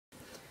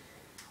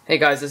Hey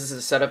guys, this is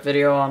a setup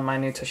video on my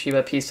new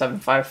Toshiba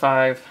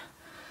P755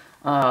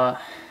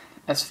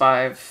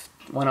 S5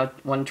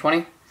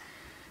 120.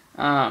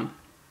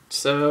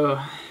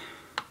 So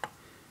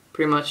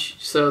pretty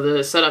much,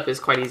 the setup is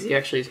quite easy.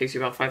 Actually, it takes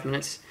you about 5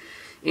 minutes.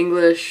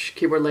 English,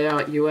 keyboard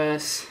layout,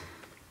 US,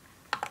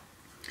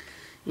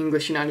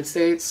 English, United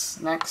States.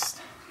 Next.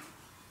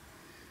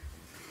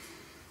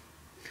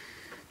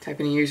 Type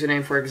in a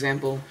username, for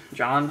example,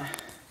 John.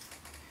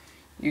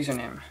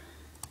 Username.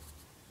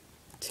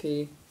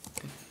 T.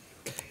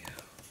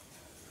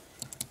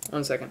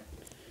 1 second.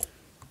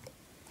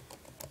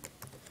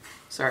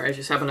 Sorry, I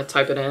just happened to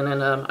type it in,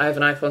 and I have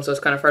an iPhone, so it's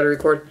kind of hard to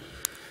record.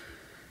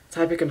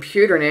 Type a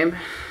computer name.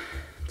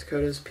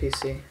 Dakota's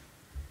PC.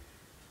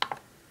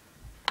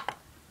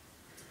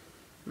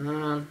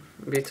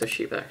 Maybe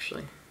Toshiba,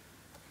 actually.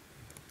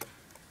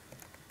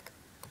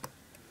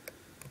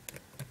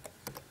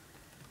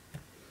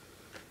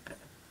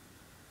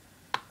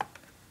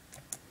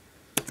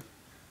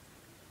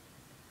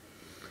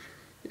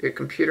 Your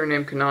computer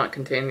name cannot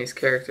contain these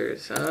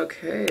characters.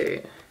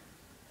 Okay.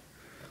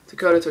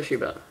 Dakota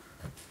Toshiba.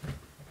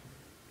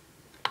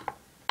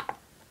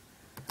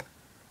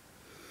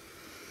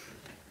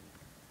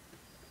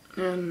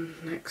 And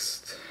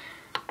next.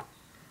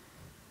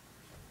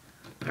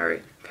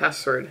 Alright,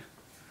 password.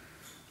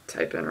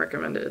 Type in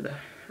recommended.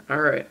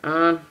 Alright,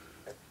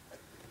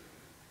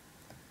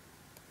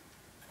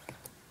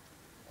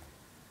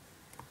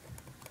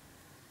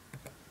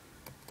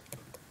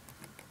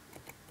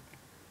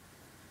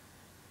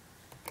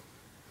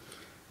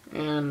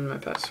 and my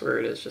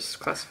password is just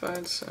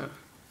classified, so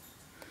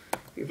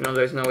even though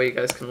there's no way you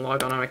guys can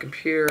log on my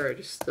computer, I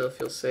just still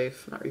feel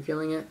safe not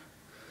revealing it.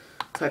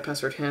 Type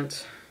password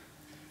hint.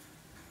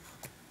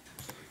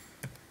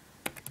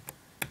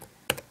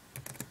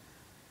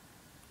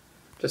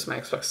 Just my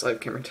Xbox Live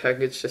camera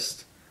tag. It's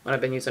just what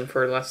I've been using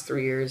for the last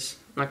 3 years.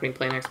 I'm not going to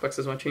be playing Xbox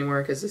as much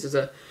anymore because this is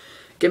a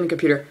gaming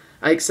computer.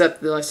 I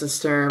accept the license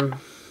term.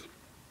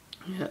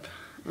 Yep.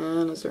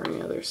 And is there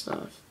any other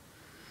stuff?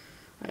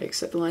 I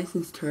accept the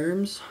license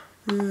terms.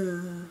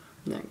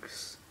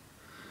 Next.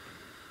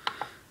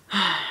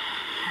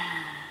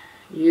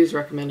 Use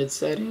recommended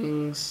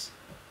settings.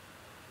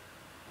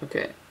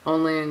 Okay.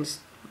 Only in...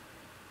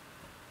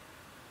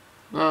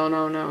 Oh,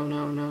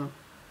 no.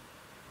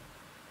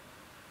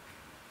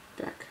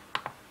 Back.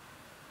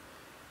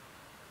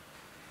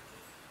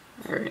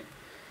 Alright.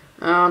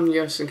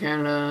 US and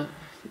Canada.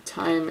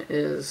 Time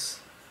is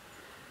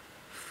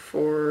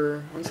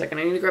 1 second.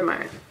 I need to grab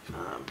my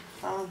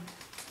phone.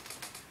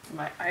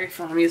 My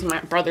iPhone. I'm using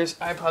my brother's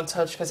iPod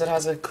Touch because it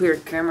has a clear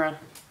camera.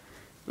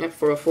 Yep,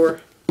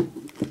 4:04.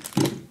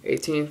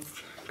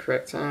 18th.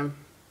 Correct time.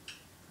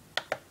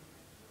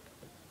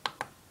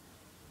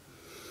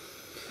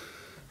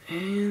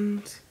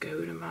 And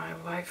go to my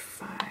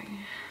Wi-Fi.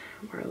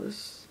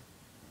 Wireless.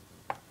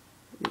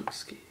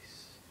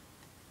 Skis.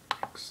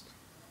 Next.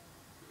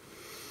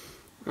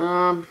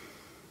 Home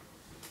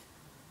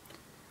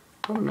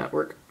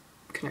network.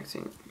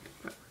 Connecting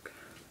network.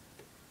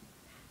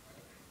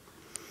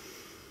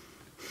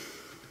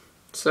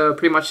 So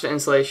pretty much the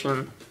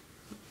installation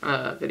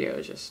video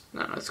is just, I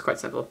don't know, it's quite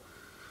simple.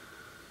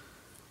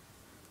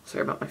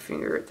 Sorry about my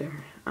finger right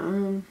there.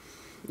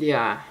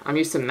 Yeah, I'm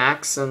used to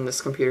Macs, and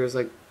this computer is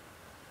like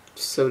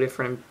so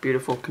different and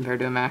beautiful compared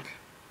to a Mac.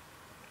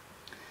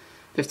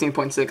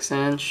 15.6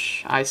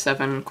 inch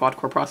i7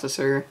 quad-core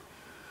processor.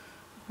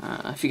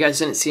 If you guys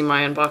didn't see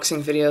my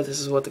unboxing video, this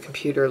is what the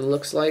computer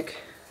looks like.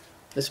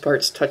 This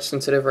part's touch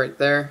sensitive right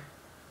there.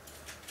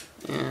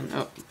 And,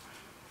 oh.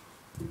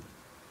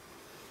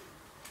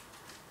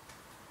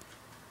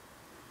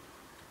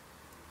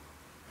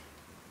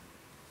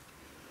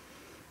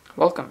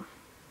 Welcome.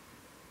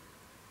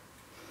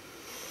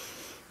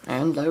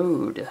 And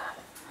load.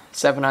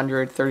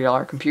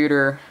 $730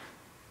 computer.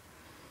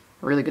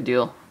 Really good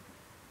deal.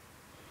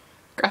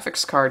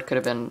 Graphics card could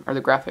have been, or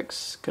the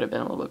graphics could have been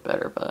a little bit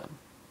better, but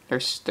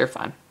they're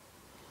fine.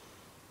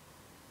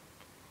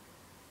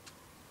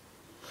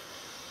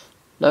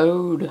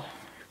 Load.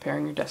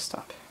 Preparing your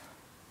desktop.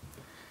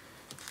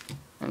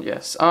 And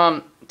yes,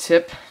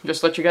 tip,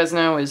 just to let you guys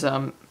know, is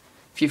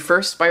if you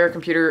first buy your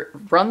computer,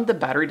 run the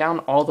battery down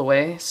all the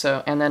way,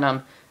 so, and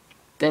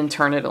then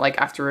turn it, like,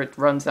 after it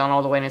runs down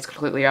all the way and it's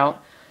completely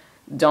out.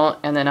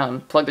 And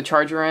then plug the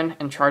charger in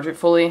and charge it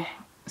fully,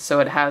 so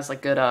it has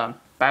like good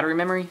battery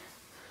memory.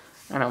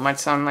 I know it might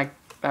sound like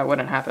that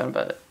wouldn't happen,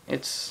 but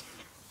it's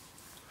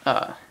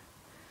good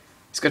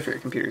for your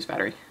computer's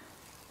battery.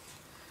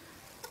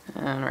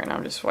 And right now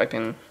I'm just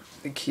wiping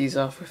the keys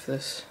off with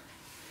this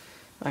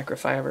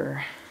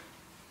microfiber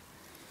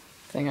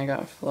thing I got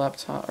with the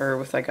laptop, or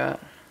with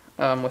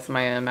with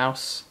my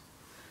mouse.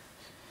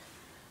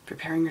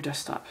 Preparing your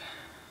desktop.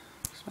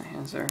 My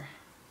hands are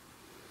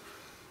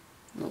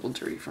a little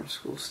dirty from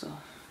school still.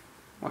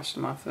 Washed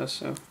them off though,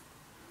 so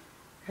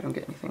I don't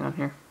get anything on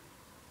here.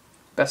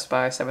 Best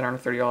Buy,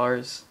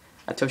 $730.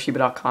 At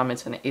Toshiba.com,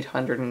 it's an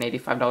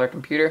 $885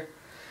 computer.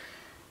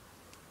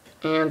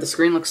 And the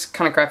screen looks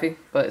kind of crappy,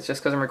 but it's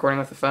just because I'm recording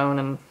with the phone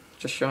and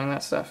just showing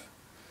that stuff.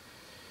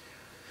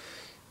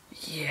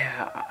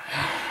 yeah.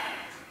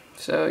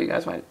 So you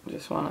guys might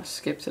just want to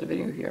skip to the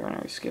video here when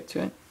I skip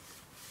to it.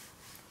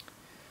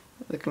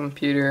 The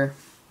computer,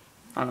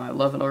 I don't know, I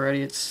love it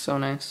already. It's so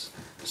nice,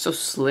 so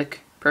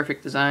slick,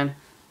 perfect design.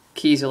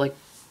 Keys are like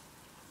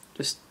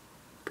just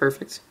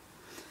perfect.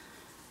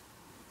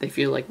 They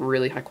feel like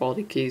really high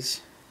quality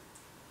keys.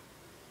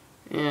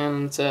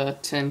 And it's a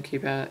 10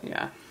 keypad,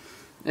 yeah.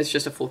 It's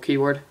just a full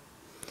keyboard.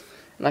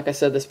 Like I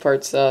said, this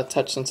part's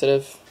touch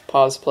sensitive.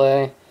 Pause,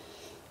 play,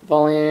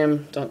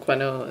 volume. Don't quite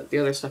know what the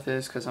other stuff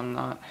is because I'm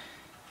not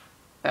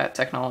that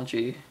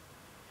technology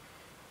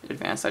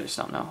advanced. I just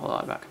don't know a whole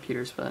lot about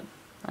computers, but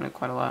I know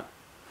quite a lot.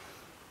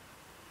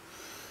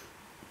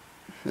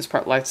 This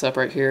part lights up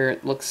right here.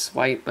 It looks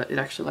white, but it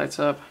actually lights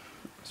up.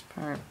 This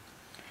part,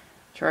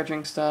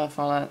 charging stuff,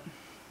 all that.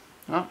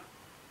 Oh,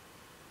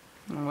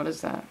 and what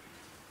is that?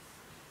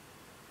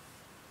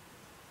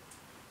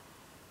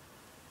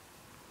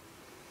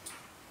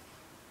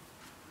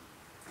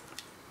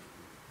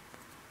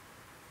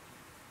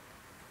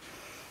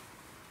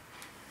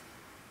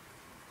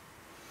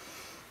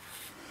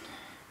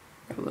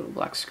 Got a little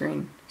black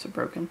screen. Is it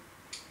broken?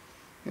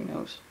 Who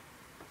knows?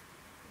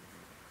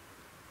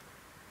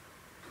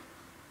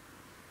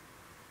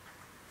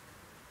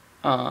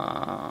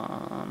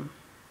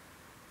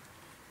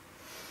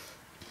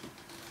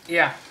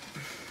 Yeah.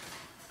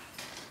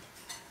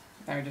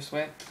 Now we just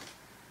wait.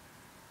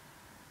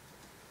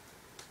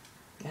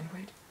 And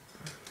wait.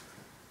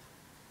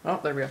 Oh,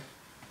 there we go.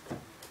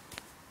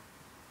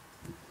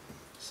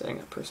 Setting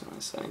up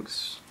personalized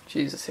settings.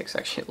 Jeez, this takes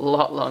actually a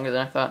lot longer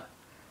than I thought.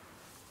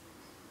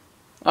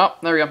 Oh,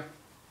 there we go.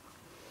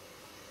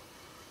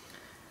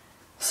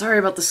 Sorry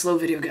about the slow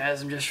video,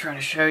 guys. I'm just trying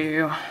to show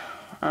you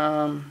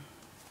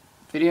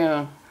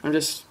video. I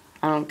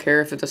don't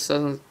care if this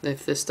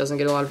doesn't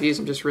get a lot of views.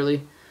 I'm just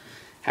really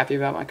happy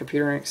about my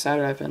computer and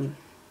excited. I've been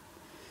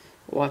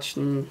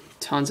watching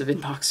tons of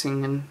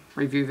unboxing and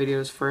review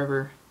videos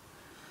forever.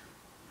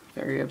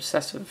 Very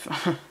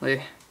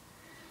obsessively.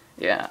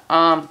 Yeah.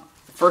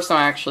 First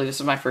time this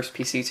is my first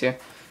PC too.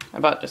 I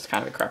bought just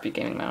kind of a crappy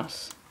gaming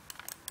mouse.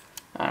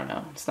 I don't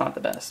know, it's not the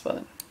best,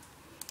 but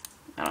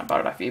I don't know, I bought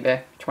it off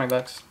eBay, 20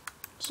 bucks.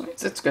 So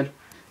it's good.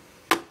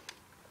 I'm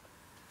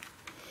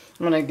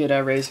gonna get a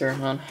Razer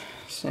on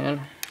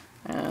soon.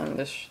 And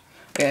this,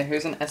 okay,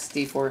 here's an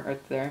SD for it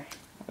right there.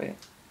 Wait.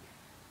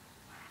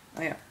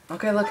 Oh yeah,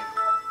 okay, look.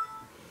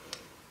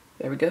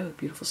 There we go,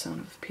 beautiful sound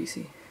of the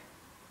PC.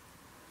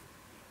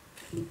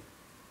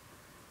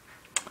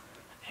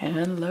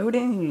 And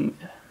loading.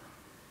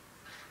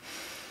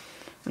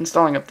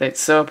 Installing updates.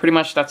 So pretty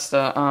much that's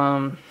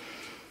the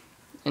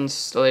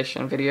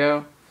installation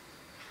video.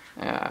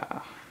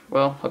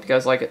 Well, hope you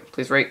guys like it.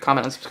 Please rate,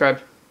 comment, and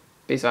subscribe.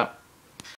 Peace out.